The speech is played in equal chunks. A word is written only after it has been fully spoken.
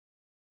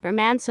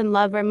Romance and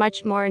love are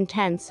much more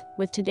intense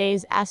with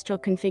today's astral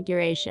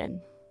configuration.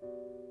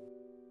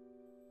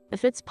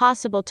 If it's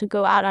possible to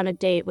go out on a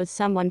date with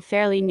someone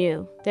fairly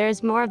new, there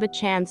is more of a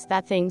chance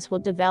that things will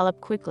develop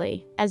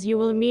quickly, as you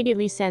will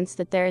immediately sense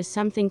that there is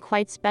something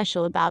quite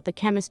special about the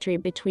chemistry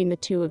between the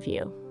two of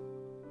you.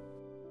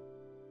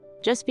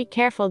 Just be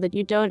careful that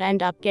you don't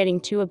end up getting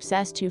too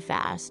obsessed too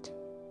fast.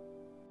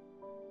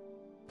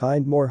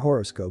 Find more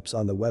horoscopes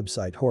on the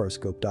website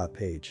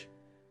horoscope.page.